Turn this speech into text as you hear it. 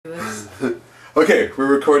Okay, we're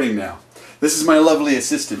recording now. This is my lovely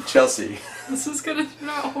assistant, Chelsea. This is gonna turn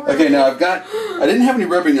out horrible. Okay, now I didn't have any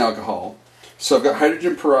rubbing alcohol, so I've got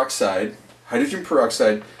hydrogen peroxide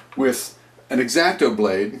with an X-Acto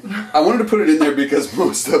blade. I wanted to put it in there because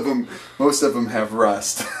most of them have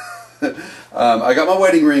rust. I got my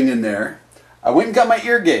wedding ring in there. I went and got my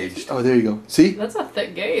ear gauged. Oh, there you go. See? That's a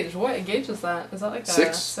thick gauge. What gauge is that? Is that like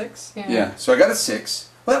a 6? Yeah, so I got a 6.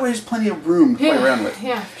 Well, that way there's plenty of room to play around with.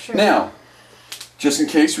 Yeah, sure. Now, just in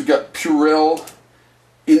case, we've got Purell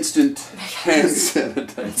Instant Hand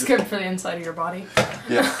Sanitizer. It's good for the inside of your body.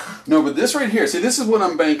 Yeah. No, but this right here, see, this is what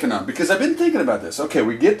I'm banking on. Because I've been thinking about this. Okay,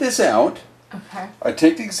 we get this out. Okay. I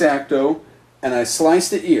take the X-Acto, and I slice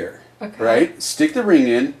the ear. Okay. Right? Stick the ring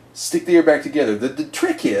in, stick the ear back together. The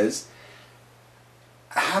trick is,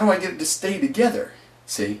 how do I get it to stay together?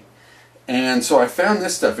 See? And so I found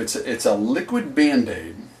this stuff. It's a liquid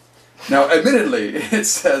Band-Aid. Now, admittedly, it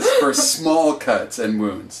says for small cuts and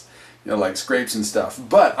wounds, you know, like scrapes and stuff.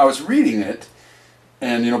 But I was reading it,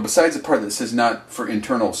 and you know, besides the part that says not for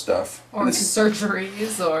internal stuff, or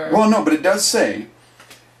surgeries, or well, no, but it does say,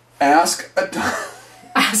 ask a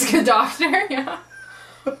doctor. Yeah.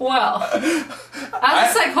 Well,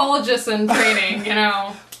 as a psychologist in training, you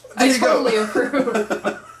know, I totally approve.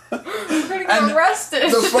 I'm gonna get arrested.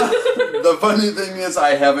 The funny thing is,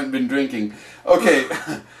 I haven't been drinking. Okay,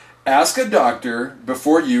 ask a doctor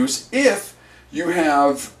before use if you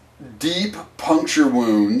have deep puncture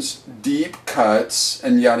wounds, deep cuts,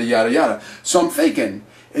 and yada yada yada. So I'm thinking,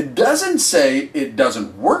 it doesn't say it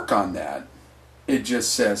doesn't work on that. It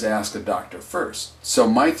just says ask a doctor first. So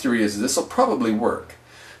my theory is this will probably work.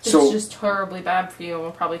 It's just horribly bad for you and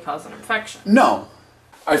will probably cause an infection. No.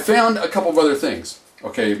 I found a couple of other things.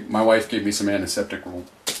 Okay, my wife gave me some antiseptic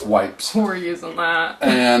wipes. We're using that.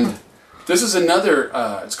 And this is another,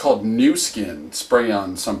 it's called New Skin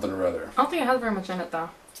spray-on something or other. I don't think it has very much in it though.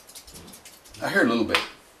 I hear a little bit.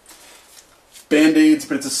 Band-Aids,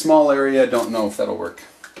 but it's a small area. I don't know if that'll work.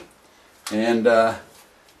 And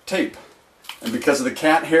tape. And because of the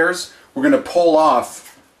cat hairs, we're going to pull off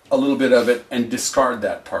a little bit of it and discard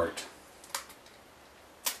that part.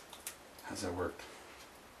 How's that work?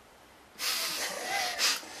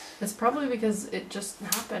 It's probably because it just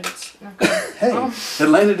happened. It's not good. Hey, it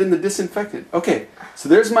landed in the disinfectant. Okay, so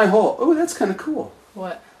there's my hole. Oh, that's kind of cool.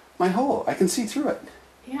 What? My hole. I can see through it.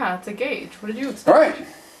 Yeah, it's a gauge. What did you expect? All right,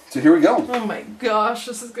 so here we go. Oh my gosh,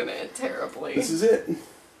 this is gonna end terribly. This is it.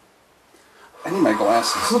 I need my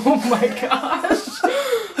glasses. Oh my gosh.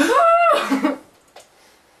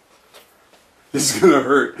 This is gonna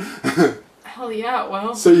hurt. Hell yeah,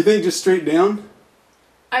 well. So you think just straight down?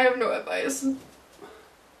 I have no advice.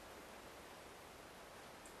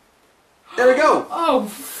 There we go. Oh.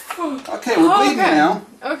 Okay, we're bleeding now.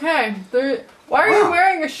 Okay. Why are you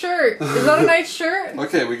wearing a shirt? Is that a nice shirt?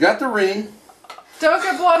 Okay, we got the ring. Don't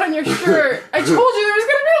get blood on your shirt. I told you there was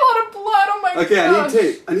going to be a lot of blood. Oh my Okay, gosh. I need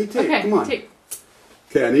tape. I need tape. Okay, Come on. tape.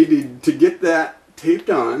 Okay, I need to get that taped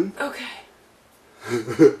on. Okay.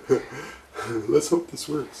 Let's hope this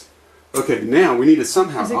works. Okay, now we need to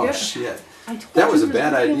somehow. Is it Oh good? shit! I told That was you a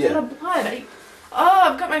bad idea. A lot of blood.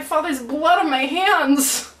 I've got my father's blood on my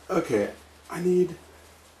hands. Okay, I need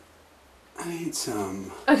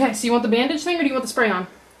some. Okay, so you want the bandage thing or do you want the spray on?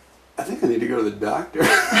 I think I need to go to the doctor.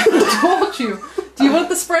 I told you. Do you want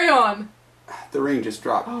the spray on? The ring just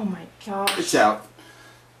dropped. Oh my gosh. It's out.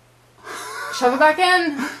 Shove it back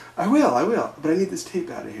in. I will. But I need this tape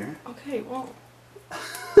out of here. Okay, well.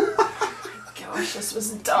 Gosh, this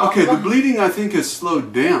was dumb. Okay, the bleeding I think has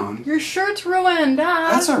slowed down. Your shirt's ruined,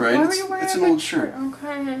 Dad. That's alright. Why were you wearing It's an that old shirt.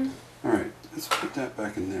 Okay. Alright, let's put that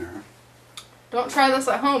back in there. Don't try this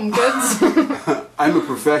at home, kids. I'm a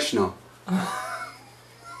professional.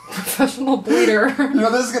 Professional bleeder. You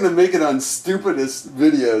know, this is going to make it on stupidest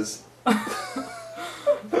videos.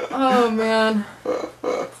 Oh, man.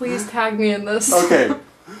 Please tag me in this. Okay.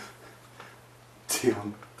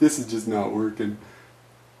 Damn, this is just not working.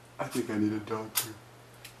 I think I need a doctor.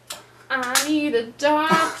 I need a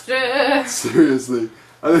doctor. Seriously.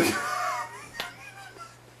 I think...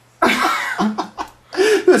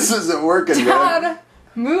 This isn't working, Dad, man.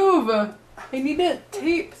 move. I need to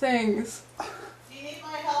tape things. Do you need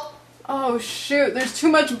my help? Oh shoot, there's too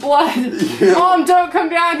much blood. Yeah. Mom, don't come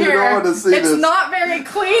down You here. don't want to see it's this. not very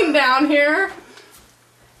clean down here.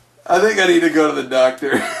 I think I need to go to the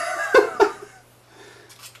doctor.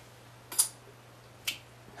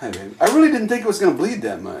 Hey, baby. I really didn't think it was going to bleed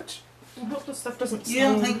that much. I hope this stuff doesn't You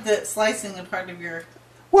don't stain. think that slicing a part of your...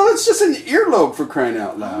 Well, it's just an earlobe for crying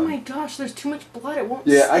out loud. Oh my gosh, there's too much blood. It won't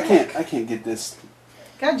Yeah, stick. I can't get this.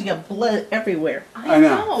 God, you got blood everywhere. I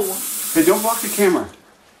know. Hey, don't block the camera.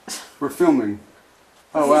 We're filming.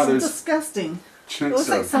 Oh This wow, is there's disgusting. It chunks looks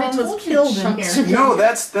like of. someone I told was you killed in chunks here. of- No,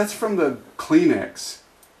 that's from the Kleenex.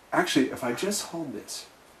 Actually, if I just hold this.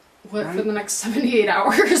 What, Right. for the next 78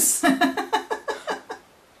 hours?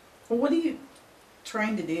 Well, what are you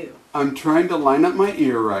trying to do? I'm trying to line up my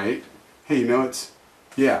ear right. Hey, you know it's.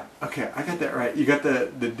 Yeah, okay, I got that right. You got the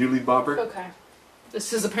dooley bobber? Okay.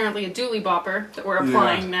 This is apparently a dooley bopper that we're Yeah.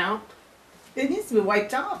 applying now. It needs to be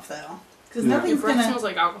wiped off, though. Because Yeah. Your nothing's breath gonna. smells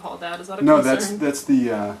like alcohol, Dad. Is that a No, concern? that's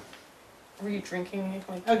the. Were you drinking?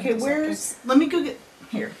 Like, Okay, where's. Let me go get.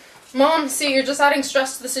 Here. Mom, see, you're just adding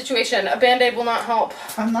stress to the situation. A Band-Aid will not help.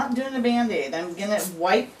 I'm not doing a band-aid. I'm gonna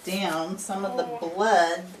wipe down some of the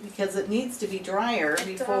blood because it needs to be drier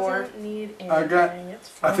before. Doesn't need anything. I got- It's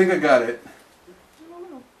I fine. think I got it. I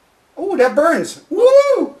don't know. Oh, that burns!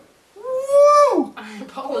 Woo! Woo! I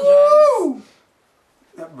apologize. Woo!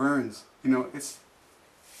 That burns. You know, it's.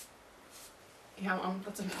 Yeah, Mom,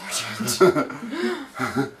 that's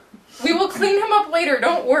important. We will clean him up later.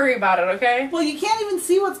 Don't worry about it, okay? Well, you can't even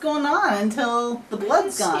see what's going on until the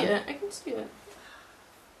blood's I can gone. see it. I can see it.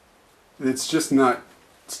 It's just not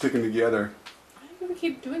sticking together. I'm gonna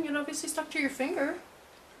keep doing it. Obviously stuck to your finger.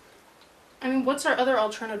 I mean, what's our other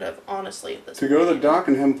alternative, honestly, at this To point? go to the doc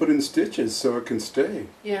and have him put in stitches so it can stay.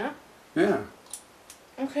 Yeah? Yeah.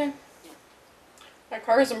 Okay. My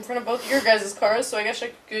car is in front of both your guys' cars, so I guess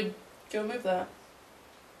I could go move that.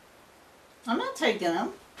 I'm not taking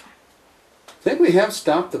them. I think we have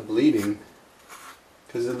stopped the bleeding.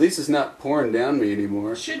 Because at least it's not pouring down me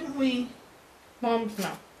anymore. Shouldn't we? Mom,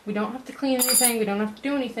 no. We don't have to clean anything. We don't have to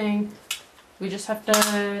do anything. We just have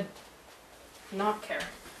to not care.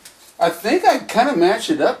 I think I kind of matched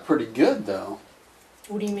it up pretty good, though.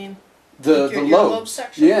 What do you mean? The Like your lobes. earlobe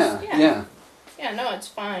sections? Yeah, Yeah. yeah. Yeah, no, it's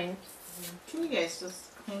fine. Can you guys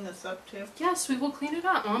just clean this up too? Yes, we will clean it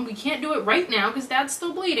up, Mom. We can't do it right now because Dad's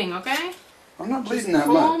still bleeding, okay? I'm not bleeding Just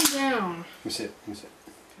that calm much. down. Let me see it. Let me see it.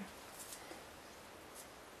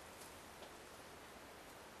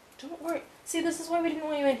 Don't worry. See, this is why we didn't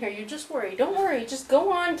want you in here. You just worry. Don't worry. Just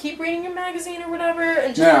go on, keep reading your magazine or whatever,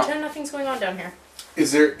 and just Now- pretend nothing's going on down here.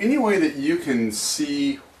 Is there any way that you can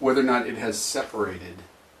see whether or not it has separated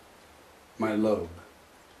my lobe?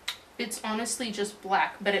 It's honestly just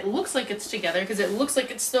black, but it looks like it's together because it looks like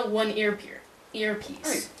it's still one earpiece.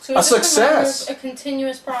 Right. So A it's just a matter success. of a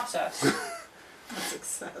continuous process. A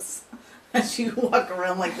success. As you walk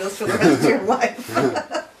around like this for the rest of your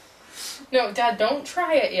life. No, Dad, don't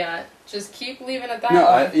try it yet. Just keep leaving it that No,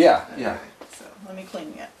 way. yeah. So let me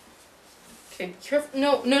clean it. Okay, be careful.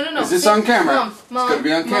 No. Is this on camera? Mom, It's gotta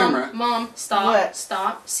be on camera. Mom, stop. What?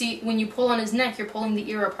 Stop. See, when you pull on his neck, you're pulling the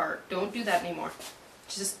ear apart. Don't do that anymore.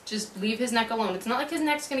 Just leave his neck alone. It's not like his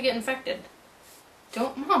neck's gonna get infected.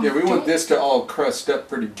 Don't, Mom. Yeah, we want don't- this to all crust up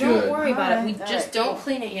pretty good. Don't worry about it. We Alright, just alright, don't cool.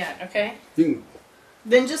 clean it yet, okay? You can-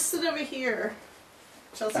 Then just sit over here.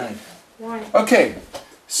 Chelsea. Alright. Why? Okay,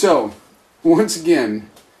 so once again,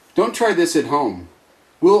 don't try this at home.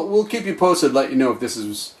 We'll keep you posted, let you know if this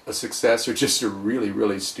is a success or just a really,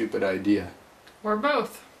 really stupid idea. Or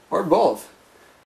both. Or both.